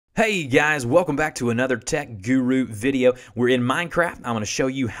Hey guys, welcome back to another Tech Guru video. We're in Minecraft. I'm going to show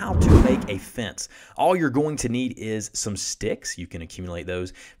you how to make a fence. All you're going to need is some sticks. You can accumulate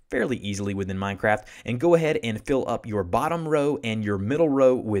those fairly easily within Minecraft, and go ahead and fill up your bottom row and your middle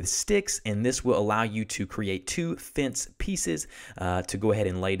row with sticks, and this will allow you to create two fence pieces to go ahead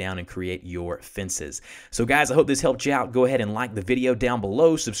and lay down and create your fences. So guys, I hope this helped you out. Go ahead and like the video down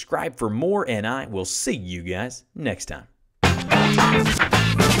below, subscribe for more, and I will see you guys next time.